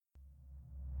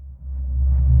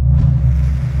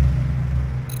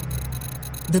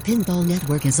The Pinball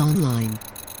Network is online.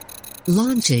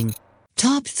 Launching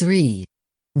Top 3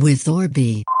 with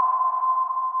Orby.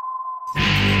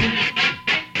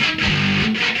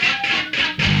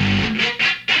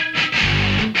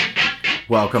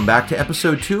 Welcome back to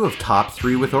episode 2 of Top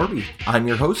 3 with Orby. I'm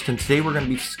your host, and today we're going to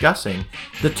be discussing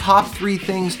the top 3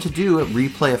 things to do at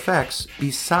Replay FX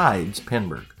besides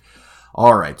Pinburgh.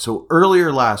 Alright, so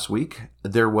earlier last week,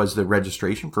 there was the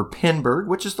registration for Pinburgh,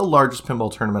 which is the largest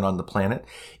pinball tournament on the planet.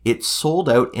 It sold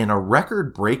out in a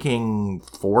record-breaking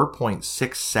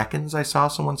 4.6 seconds, I saw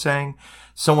someone saying.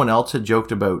 Someone else had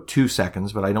joked about 2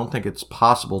 seconds, but I don't think it's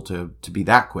possible to be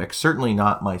that quick. Certainly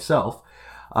not myself.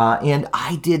 And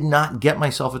I did not get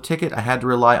myself a ticket. I had to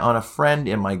rely on a friend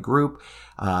in my group.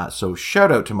 So shout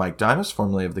out to Mike Dimas,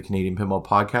 formerly of the Canadian Pinball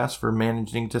Podcast, for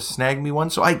managing to snag me one.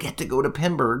 So I get to go to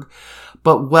Pinburgh.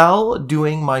 But while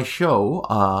doing my show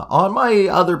on my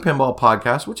other pinball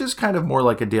podcast, which is kind of more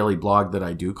like a daily blog that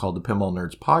I do called the Pinball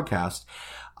Nerds Podcast,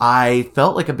 I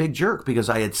felt like a big jerk because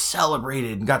I had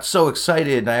celebrated and got so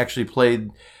excited. And I actually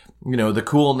played, the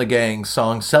Kool and the Gang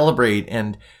song Celebrate.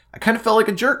 And I kind of felt like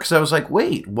a jerk because I was like,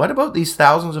 wait, what about these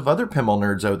thousands of other pinball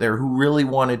nerds out there who really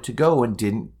wanted to go and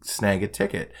didn't snag a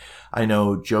ticket? I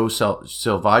know Joe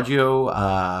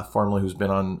Silvaggio, formerly who's been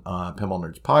on Pinball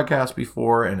Nerds Podcast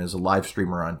before and is a live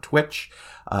streamer on Twitch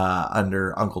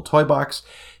under Uncle Toybox.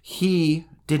 He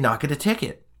did not get a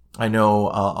ticket. I know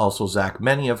also Zach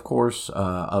Meny, of course,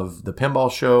 of the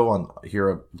Pinball Show here,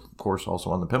 of course,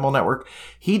 also on the Pinball Network.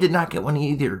 He did not get one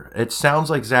either. It sounds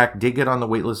like Zach did get on the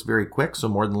waitlist very quick, so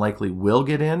more than likely will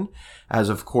get in. As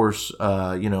of course,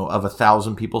 of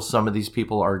 1,000 people, some of these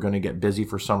people are going to get busy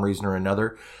for some reason or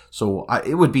another. So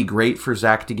it would be great for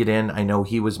Zach to get in. I know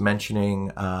he was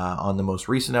mentioning on the most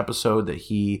recent episode that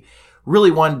he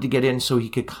really wanted to get in so he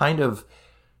could kind of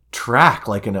track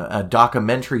like in a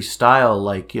documentary style,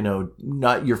 like,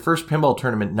 not your first pinball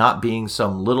tournament not being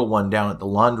some little one down at the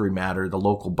laundromat or the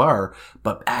local bar,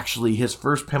 but actually his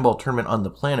first pinball tournament on the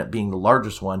planet being the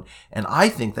largest one. And I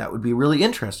think that would be really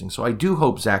interesting. So I do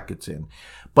hope Zach gets in.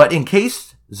 But in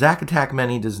case Zach Attack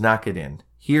Many does not get in,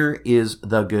 here is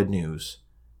the good news.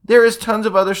 There is tons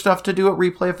of other stuff to do at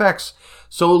Replay FX.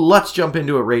 So let's jump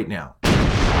into it right now.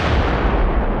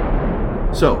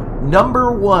 So,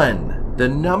 the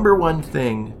number one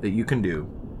thing that you can do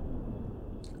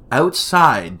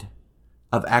outside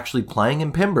of actually playing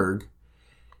in Pinburgh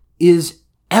is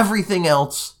everything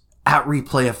else at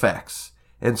Replay FX.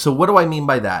 And so what do I mean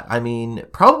by that? I mean,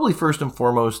 probably first and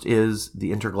foremost is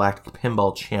the Intergalactic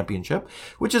Pinball Championship,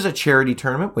 which is a charity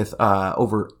tournament with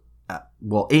over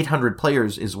 800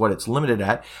 players is what it's limited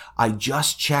at. I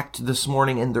just checked this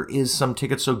morning and there is some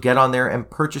tickets, so get on there and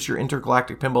purchase your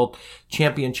Intergalactic Pinball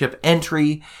Championship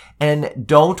entry. And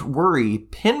don't worry,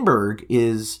 Pinburgh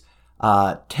is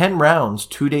 10 rounds,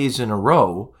 2 days in a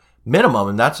row, minimum,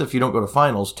 and that's if you don't go to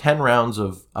finals, 10 rounds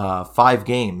of 5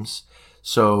 games.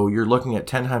 So you're looking at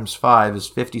 10 times 5 is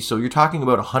 50. So you're talking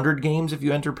about 100 games if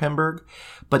you enter Pinburgh.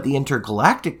 But the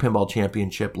Intergalactic Pinball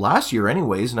Championship last year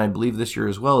anyways, and I believe this year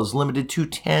as well, is limited to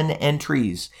 10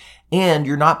 entries. And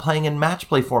you're not playing in match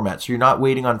play format. So you're not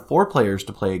waiting on 4 players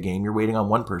to play a game. You're waiting on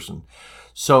 1 person.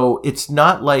 So it's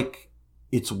not like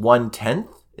it's 1/10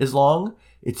 as long.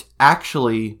 It's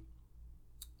actually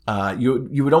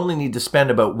you would only need to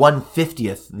spend about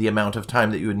 1/50th the amount of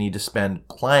time that you would need to spend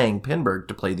playing Pinburgh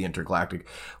to play the Intergalactic.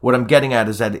 What I'm getting at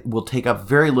is that it will take up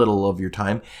very little of your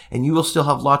time, and you will still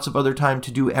have lots of other time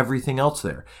to do everything else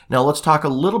there. Now, let's talk a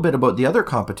little bit about the other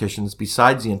competitions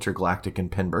besides the Intergalactic and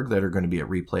Pinburgh that are going to be at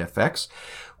Replay FX.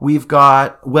 We've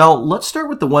got, let's start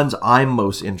with the ones I'm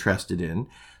most interested in.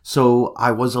 So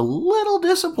I was a little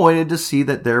disappointed to see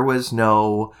that there was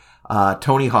no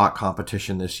Tony Hawk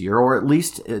competition this year, or at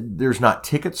least there's not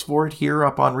tickets for it here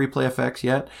up on Replay FX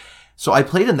yet. So I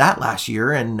played in that last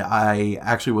year, and I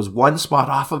actually was 1 spot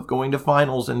off of going to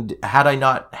finals. And had I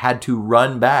not had to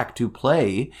run back to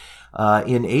play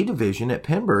in A Division at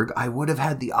Pinburgh, I would have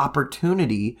had the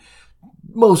opportunity,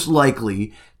 most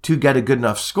likely, to get a good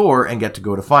enough score and get to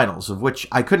go to finals, of which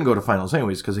I couldn't go to finals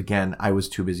anyways, because again, I was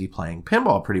too busy playing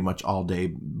pinball pretty much all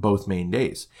day, both main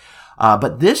days.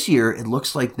 But this year, it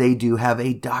looks like they do have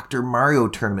a Dr. Mario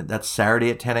tournament. That's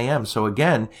Saturday at 10 a.m. So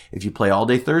again, if you play all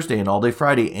day Thursday and all day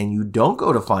Friday and you don't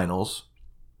go to finals,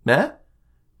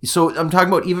 So I'm talking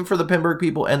about even for the Pinburgh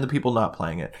people and the people not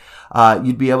playing it.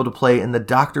 You'd be able to play in the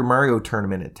Dr. Mario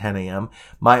tournament at 10 a.m.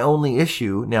 My only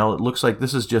issue, now it looks like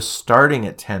this is just starting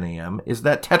at 10 a.m., is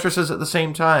that Tetris is at the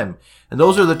same time. And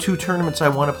those are the 2 tournaments I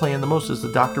want to play in the most, is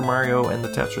the Dr. Mario and the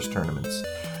Tetris tournaments.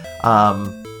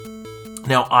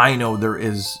 Now, I know there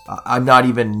is, I'm not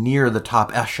even near the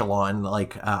top echelon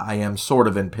like I am sort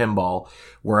of in pinball,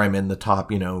 where I'm in the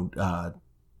top,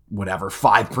 whatever,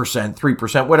 5%,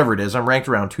 3%, whatever it is. I'm ranked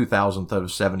around 2,000th out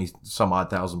of 70 some odd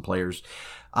thousand players.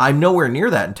 I'm nowhere near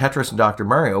that in Tetris and Dr.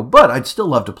 Mario, but I'd still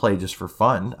love to play just for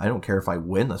fun. I don't care if I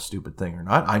win the stupid thing or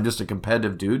not. I'm just a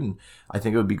competitive dude, and I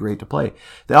think it would be great to play.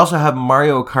 They also have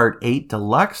Mario Kart 8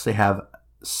 Deluxe. They have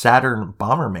Saturn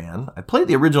Bomberman. I played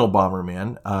the original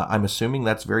Bomberman. I'm assuming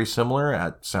that's very similar.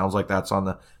 It sounds like that's on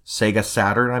the Sega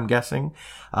Saturn, I'm guessing.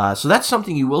 So that's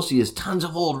something you will see, is tons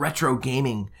of old retro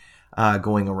gaming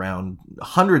going around.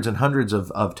 Hundreds and hundreds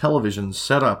of televisions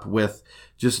set up with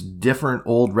just different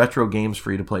old retro games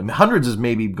for you to play. Hundreds is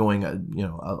maybe going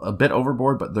a bit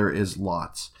overboard, but there is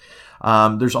lots.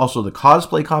 There's also the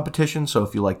cosplay competition, so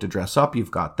if you like to dress up,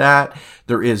 you've got that.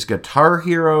 There is Guitar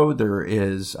Hero. There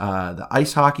is the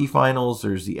ice hockey finals.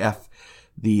 There's the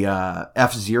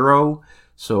F-Zero.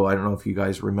 So I don't know if you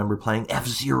guys remember playing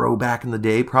F-Zero back in the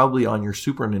day, probably on your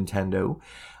Super Nintendo.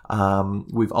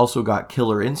 We've also got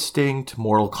Killer Instinct,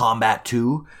 Mortal Kombat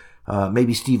 2.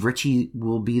 Maybe Steve Ritchie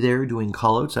will be there doing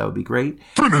callouts. That would be great.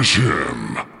 Finish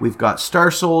him! We've got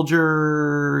Star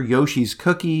Soldier, Yoshi's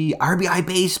Cookie, RBI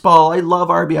Baseball. I love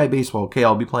RBI Baseball. Okay,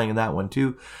 I'll be playing in that one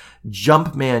too.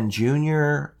 Jumpman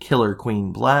Jr., Killer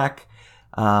Queen Black,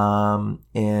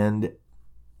 and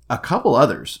a couple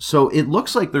others. So it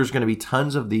looks like there's going to be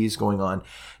tons of these going on.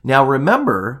 Now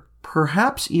remember,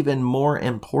 perhaps even more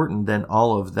important than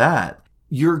all of that,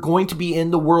 you're going to be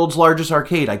in the world's largest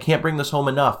arcade. I can't bring this home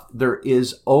enough. There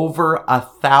is over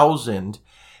 1,000,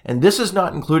 and this is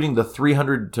not including the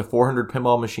 300 to 400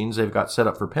 pinball machines they've got set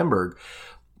up for Pinburgh.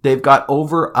 They've got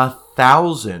over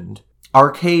 1,000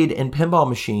 arcade and pinball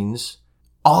machines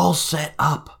all set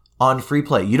up on free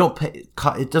play. You don't pay,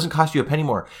 it doesn't cost you a penny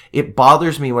more. It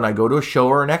bothers me when I go to a show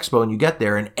or an expo and you get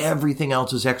there and everything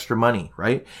else is extra money,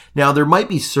 right? Now, there might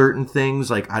be certain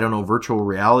things like, I don't know, virtual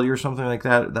reality or something like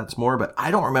that. That's more, but I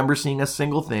don't remember seeing a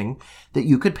single thing that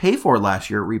you could pay for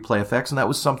last year at Replay FX. And that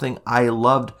was something I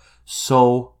loved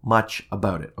so much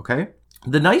about it. Okay.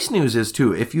 The nice news is,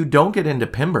 too, if you don't get into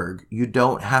Pinburgh, you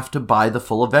don't have to buy the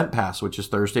full event pass, which is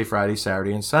Thursday, Friday,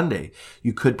 Saturday, and Sunday.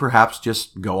 You could perhaps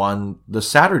just go on the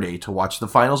Saturday to watch the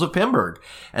finals of Pinburgh.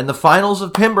 And the finals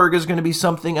of Pinburgh is going to be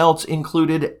something else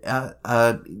included,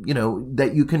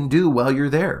 that you can do while you're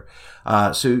there.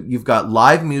 So you've got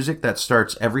live music that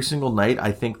starts every single night.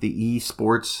 I think the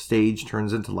esports stage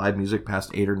turns into live music past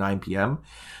 8 or 9 p.m.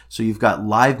 So you've got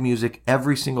live music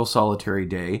every single solitary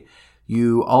day.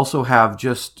 You also have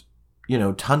just,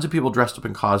 tons of people dressed up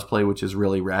in cosplay, which is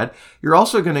really rad. You're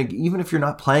also going to, even if you're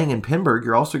not playing in Pinburgh,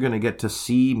 you're also going to get to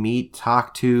see, meet,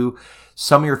 talk to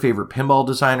some of your favorite pinball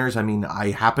designers. I mean,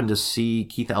 I happened to see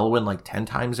Keith Elwin like 10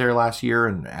 times there last year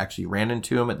and actually ran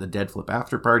into him at the Dead Flip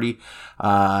after party.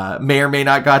 May or may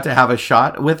not got to have a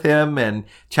shot with him and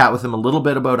chat with him a little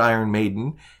bit about Iron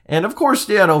Maiden. And of course,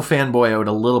 fanboy out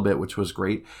a little bit, which was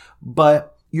great.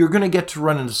 But you're going to get to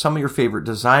run into some of your favorite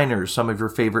designers, some of your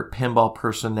favorite pinball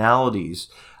personalities.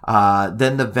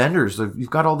 Then the vendors, you've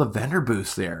got all the vendor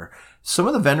booths there. Some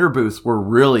of the vendor booths were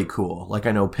really cool. Like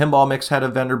I know Pinball Mix had a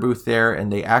vendor booth there,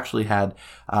 and they actually had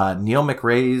Neil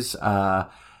McRae's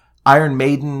Iron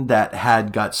Maiden that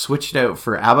had got switched out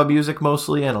for ABBA music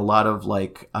mostly, and a lot of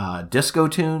like disco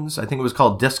tunes. I think it was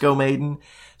called Disco Maiden.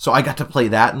 So I got to play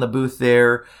that in the booth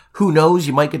there. Who knows?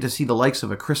 You might get to see the likes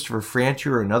of a Christopher Franchi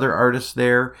or another artist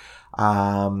there.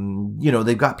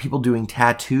 They've got people doing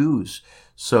tattoos.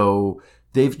 So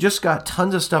they've just got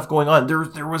tons of stuff going on.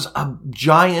 There was a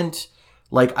giant,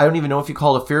 like, I don't even know if you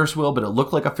call it a Ferris wheel, but it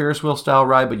looked like a Ferris wheel style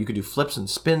ride, but you could do flips and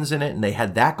spins in it. And they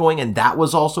had that going, and that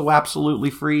was also absolutely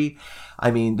free. I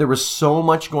mean, there was so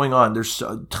much going on. There's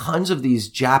tons of these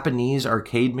Japanese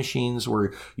arcade machines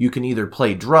where you can either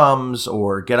play drums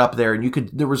or get up there, and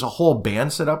there was a whole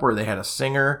band set up where they had a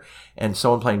singer and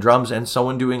someone playing drums and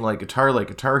someone doing like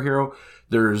Guitar Hero.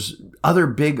 There's other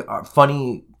big,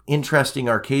 funny, interesting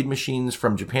arcade machines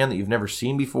from Japan that you've never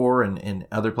seen before, and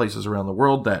other places around the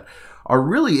world that are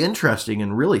really interesting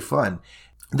and really fun.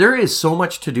 There is so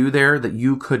much to do there that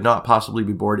you could not possibly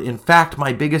be bored. In fact,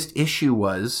 my biggest issue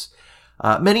was,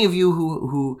 many of you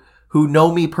who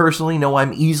know me personally know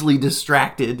I'm easily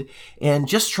distracted, and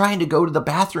just trying to go to the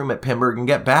bathroom at Pinburgh and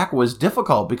get back was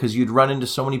difficult because you'd run into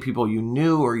so many people you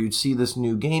knew, or you'd see this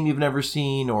new game you've never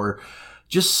seen, or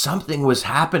just something was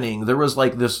happening. There was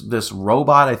like this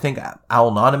robot, I think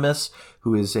Anonymous,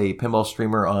 who is a pinball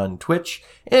streamer on Twitch,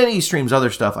 and he streams other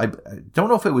stuff. I don't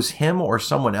know if it was him or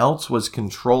someone else was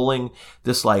controlling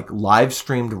this like live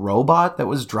streamed robot that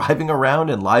was driving around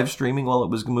and live streaming while it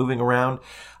was moving around.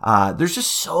 There's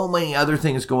just so many other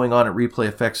things going on at Replay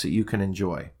Effects that you can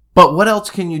enjoy. But what else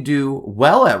can you do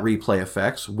well at Replay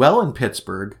Effects, well in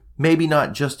Pittsburgh, maybe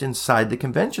not just inside the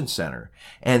convention center?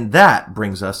 And that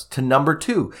brings us to number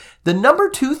 2. The number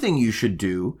 2 thing you should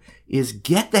do is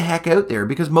get the heck out there,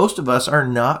 because most of us are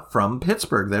not from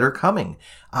Pittsburgh that are coming.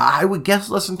 I would guess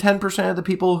less than 10% of the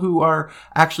people who are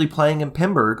actually playing in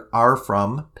Pinburgh are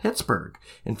from Pittsburgh.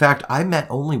 In fact, I met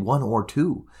only 1 or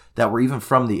 2 that were even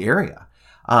from the area.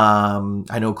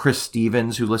 I know Chris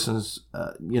Stevens, who listens,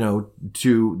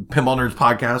 to Pinball Nerds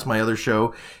Podcast, my other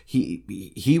show.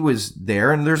 He was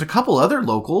there, and there's a couple other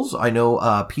locals. I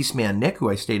know, Peace Man Nick, who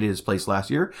I stayed at his place last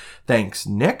year. Thanks,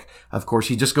 Nick. Of course,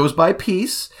 he just goes by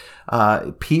Peace.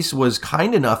 Peace was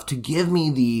kind enough to give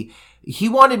me he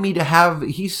wanted me to have,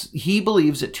 he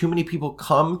believes that too many people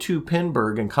come to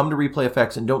Pinburgh and come to Replay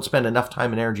Effects and don't spend enough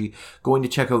time and energy going to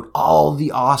check out all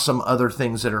the awesome other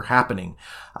things that are happening.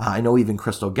 I know even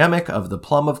Crystal Gemick of The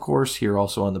Plum, of course, here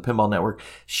also on the Pinball Network,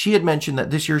 she had mentioned that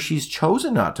this year she's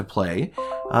chosen not to play,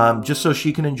 just so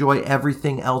she can enjoy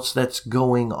everything else that's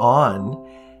going on.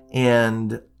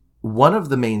 And one of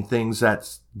the main things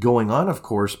that's going on, of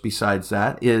course, besides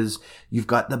that, is you've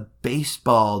got the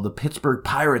baseball, the Pittsburgh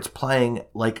Pirates playing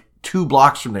like 2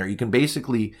 blocks from there. You can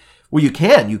basically, well, you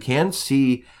can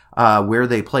see where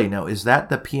they play. Now, is that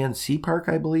the PNC Park,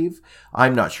 I believe?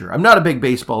 I'm not sure. I'm not a big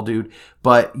baseball dude,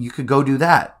 but you could go do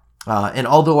that. And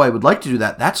although I would like to do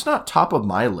that, that's not top of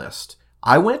my list.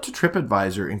 I went to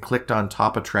TripAdvisor and clicked on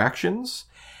top attractions.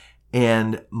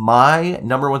 And my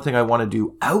number 1 thing I want to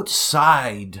do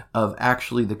outside of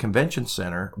actually the convention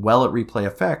center, well at Replay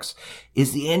Effects,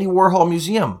 is the Andy Warhol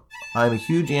Museum. I'm a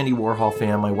huge Andy Warhol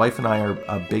fan. My wife and I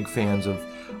are big fans of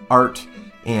art.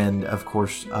 And of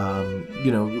course,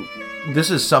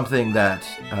 this is something that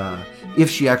if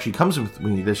she actually comes with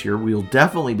me this year, we'll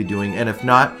definitely be doing. And if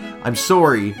not, I'm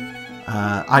sorry.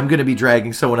 I'm going to be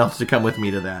dragging someone else to come with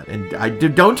me to that.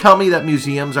 And don't tell me that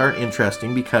museums aren't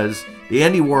interesting, because the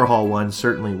Andy Warhol one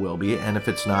certainly will be. And if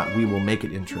it's not, we will make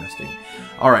it interesting.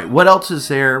 All right, what else is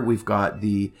there? We've got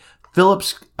the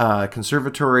Phillips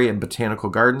Conservatory and Botanical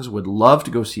Gardens. Would love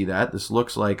to go see that. This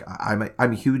looks like I'm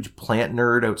a huge plant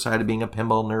nerd outside of being a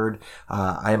pinball nerd.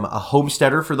 I'm a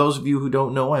homesteader. For those of you who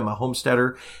don't know, I'm a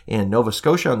homesteader in Nova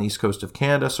Scotia on the east coast of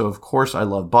Canada. So of course I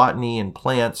love botany and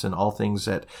plants and all things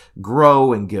that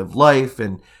grow and give life.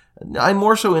 And I'm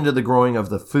more so into the growing of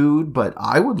the food, but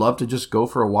I would love to just go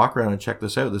for a walk around and check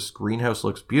this out. This greenhouse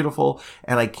looks beautiful,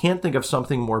 and I can't think of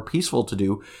something more peaceful to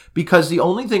do, because the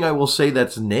only thing I will say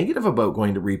that's negative about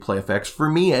going to Replay Effects, for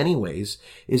me anyways,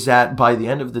 is that by the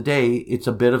end of the day, it's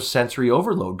a bit of sensory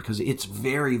overload, because it's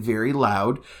very, very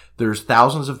loud. There's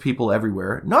thousands of people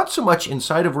everywhere, not so much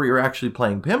inside of where you're actually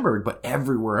playing Pinburgh, but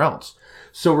everywhere else.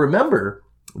 So remember,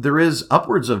 there is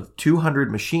upwards of 200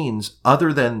 machines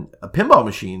other than pinball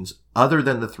machines, other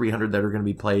than the 300 that are going to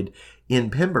be played in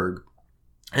Pinburgh.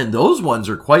 And those ones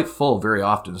are quite full very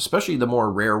often, especially the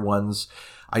more rare ones.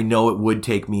 I know it would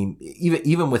take me,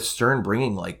 even with Stern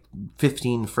bringing like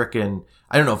 15 frickin',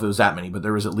 I don't know if it was that many, but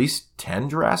there was at least 10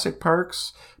 Jurassic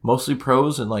Parks, mostly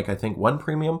pros and like I think 1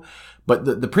 premium. But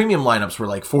the premium lineups were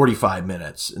like 45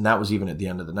 minutes, and that was even at the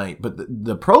end of the night. But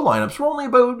the pro lineups were only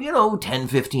about, 10,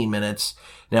 15 minutes.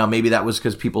 Now, maybe that was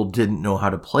because people didn't know how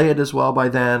to play it as well by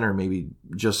then, or maybe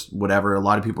just whatever. A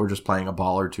lot of people were just playing a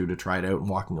ball or two to try it out and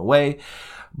walking away.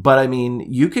 But I mean,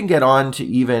 you could get on to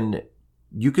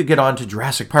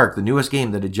Jurassic Park, the newest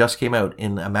game that had just came out,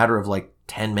 in a matter of like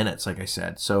 10 minutes, like I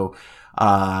said. So,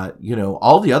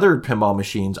 all the other pinball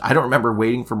machines, I don't remember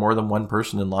waiting for more than 1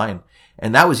 person in line.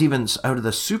 And that was even out of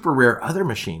the super rare other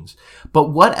machines. But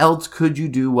what else could you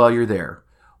do while you're there?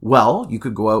 Well, you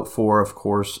could go out for, of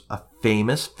course, a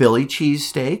famous Philly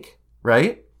cheesesteak,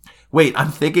 right? Wait,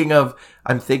 I'm thinking of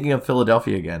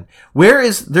Philadelphia again.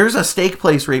 There's a steak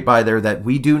place right by there that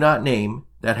we do not name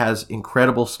that has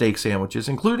incredible steak sandwiches,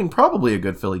 including probably a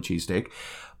good Philly cheesesteak.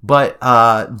 But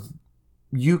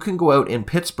you can go out in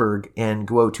Pittsburgh and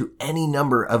go out to any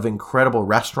number of incredible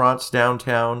restaurants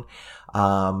downtown.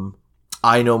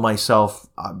 I know myself,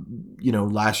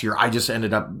 last year I just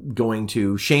ended up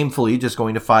shamefully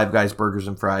going to Five Guys Burgers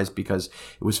and Fries, because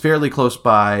it was fairly close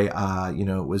by.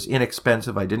 It was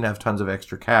inexpensive. I didn't have tons of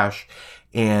extra cash,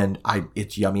 and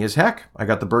it's yummy as heck. I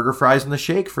got the burger, fries, and the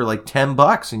shake for like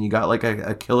 $10, and you got like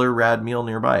a killer rad meal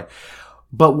nearby.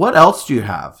 But what else do you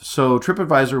have? So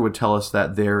TripAdvisor would tell us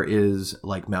that there is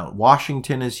like Mount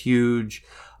Washington is huge.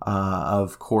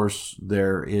 Of course,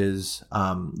 there is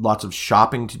lots of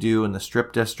shopping to do in the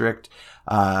Strip District.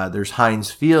 There's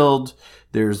Heinz Field.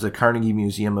 There's the Carnegie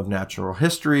Museum of Natural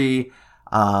History.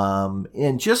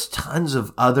 And just tons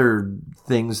of other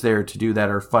things there to do that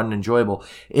are fun and enjoyable.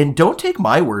 And don't take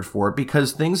my word for it,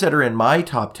 because things that are in my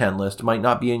top 10 list might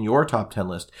not be in your top 10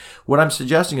 list. What I'm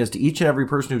suggesting is to each and every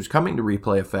person who's coming to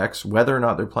Replay FX, whether or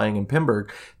not they're playing in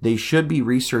Pinburgh, they should be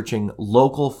researching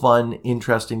local, fun,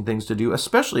 interesting things to do,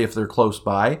 especially if they're close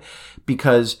by,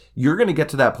 because you're going to get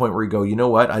to that point where you go, you know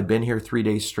what? I've been here 3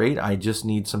 days straight. I just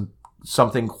need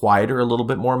something quieter, a little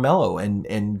bit more mellow,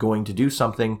 and going to do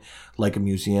something like a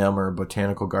museum or a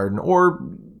botanical garden, or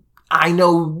I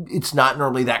know it's not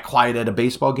normally that quiet at a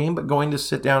baseball game, but going to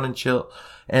sit down and chill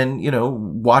and,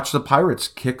 watch the Pirates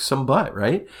kick some butt,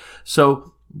 right?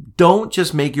 So don't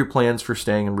just make your plans for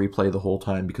staying and Replay the whole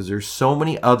time, because there's so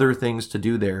many other things to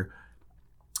do there.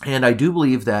 And I do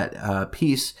believe that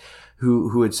Peace,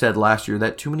 who had said last year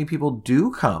that too many people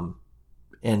do come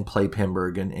and play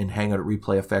Pinburgh and hang out at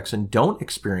Replay FX and don't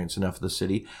experience enough of the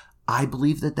city. I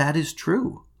believe that is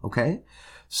true. Okay.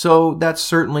 So that's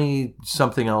certainly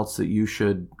something else that you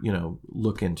should,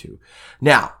 look into.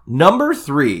 Now, number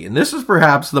 3, and this is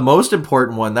perhaps the most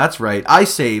important one. That's right. I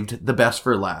saved the best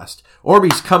for last.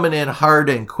 Orby's coming in hard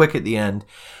and quick at the end.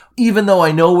 Even though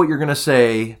I know what you're going to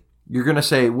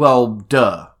say, well,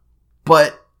 duh.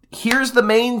 But here's the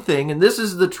main thing, and this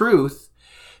is the truth.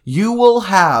 You will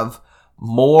have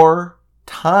more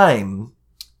time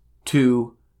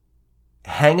to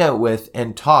hang out with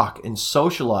and talk and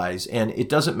socialize. And it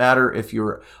doesn't matter if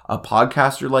you're a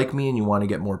podcaster like me and you want to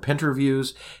get more Pinter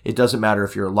views. It doesn't matter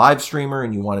if you're a live streamer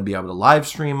and you want to be able to live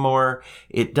stream more.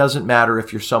 It doesn't matter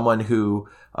if you're someone who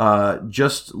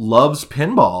just loves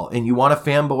pinball and you want to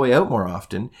fanboy out more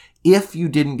often. If you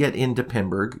didn't get into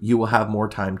Pinburgh, you will have more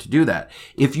time to do that.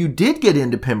 If you did get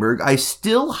into Pinburgh, I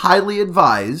still highly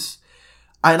advise,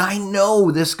 and I know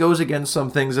this goes against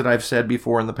some things that I've said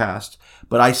before in the past,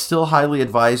 but I still highly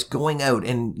advise going out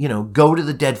and, go to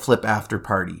the Dead Flip after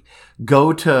party.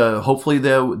 Go to, hopefully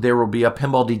there will be a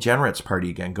Pinball Degenerates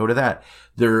party again. Go to that.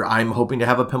 I'm hoping to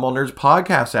have a Pinball Nerds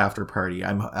podcast after party.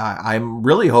 I'm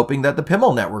really hoping that the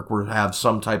Pinball Network will have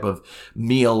some type of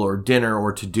meal or dinner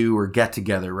or to do or get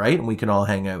together, right? And we can all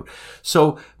hang out.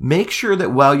 So make sure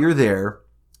that while you're there,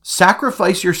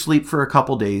 sacrifice your sleep for a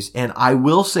couple days. And I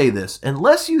will say this,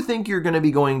 unless you think you're going to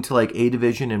be going to like A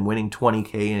Division and winning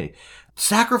 20K,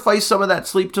 sacrifice some of that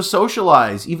sleep to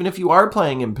socialize, even if you are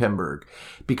playing in Pinburgh.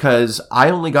 Because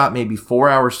I only got maybe 4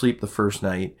 hours sleep the first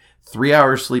night, 3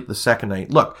 hours sleep the second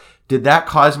night. Look, did that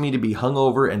cause me to be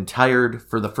hungover and tired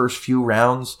for the first few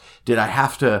rounds? Did I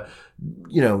have to,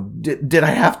 did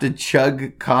I have to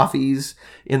chug coffees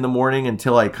in the morning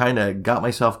until I kind of got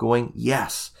myself going?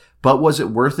 Yes. But was it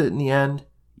worth it in the end?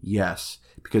 Yes,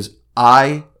 because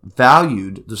I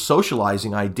valued the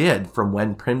socializing I did from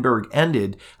when Pinburgh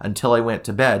ended until I went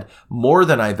to bed more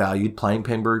than I valued playing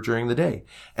Pinburgh during the day.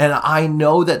 And I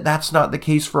know that that's not the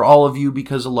case for all of you,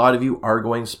 because a lot of you are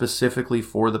going specifically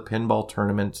for the pinball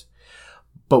tournament.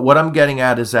 But what I'm getting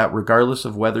at is that regardless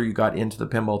of whether you got into the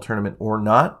pinball tournament or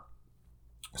not,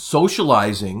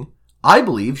 socializing, I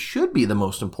believe, should be the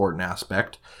most important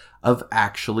aspect of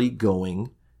actually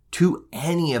going to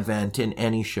any event in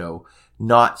any show,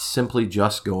 not simply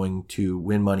just going to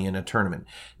win money in a tournament.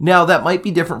 Now, that might be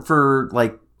different for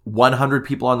like 100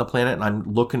 people on the planet, and I'm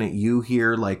looking at you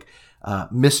here like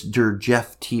Mr.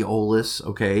 Jeff T. Olis,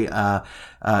 okay,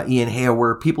 Ian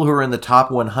Hayward, people who are in the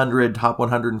top 100, top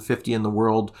 150 in the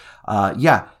world.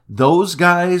 Those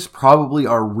guys probably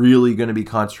are really going to be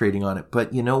concentrating on it.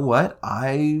 But you know what?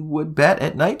 I would bet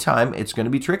at nighttime it's going to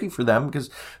be tricky for them because,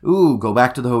 go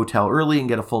back to the hotel early and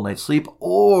get a full night's sleep,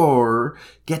 or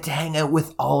get to hang out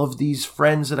with all of these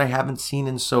friends that I haven't seen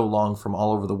in so long from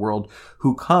all over the world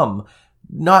who come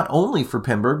not only for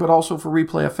Pinburgh, but also for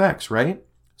Replay FX, right?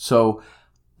 So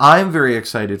I'm very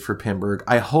excited for Pinburgh.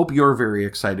 I hope you're very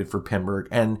excited for Pinburgh.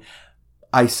 And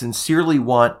I sincerely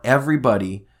want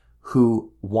everybody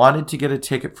who wanted to get a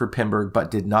ticket for Pinburgh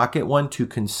but did not get one to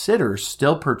consider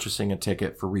still purchasing a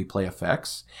ticket for Replay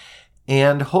FX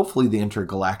and hopefully the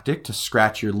Intergalactic to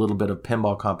scratch your little bit of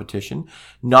pinball competition.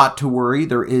 Not to worry,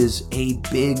 there is a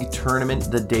big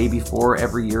tournament the day before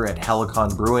every year at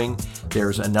Helicon Brewing.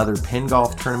 There's another pin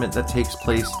golf tournament that takes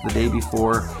place the day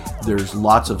before. There's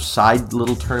lots of side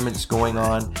little tournaments going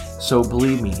on. So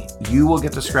believe me, you will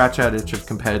get to scratch that itch of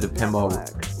competitive pinball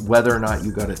whether or not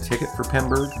you got a ticket for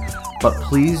Pinburgh. But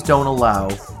please don't allow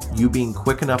you being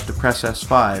quick enough to press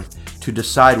S5 to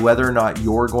decide whether or not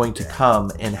you're going to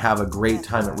come and have a great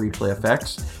time at Replay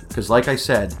FX. Because like I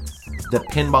said, the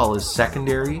pinball is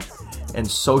secondary and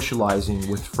socializing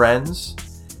with friends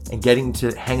and getting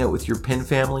to hang out with your pin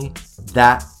family,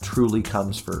 that truly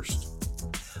comes first.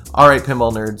 All right,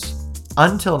 pinball nerds,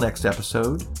 until next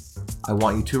episode, I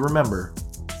want you to remember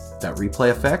that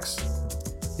Replay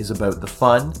FX is about the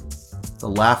fun, the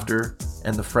laughter,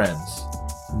 and the friends,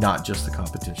 not just the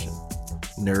competition.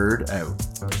 Nerd out.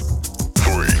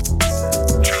 3,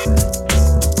 2, 1.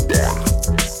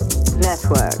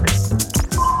 Network.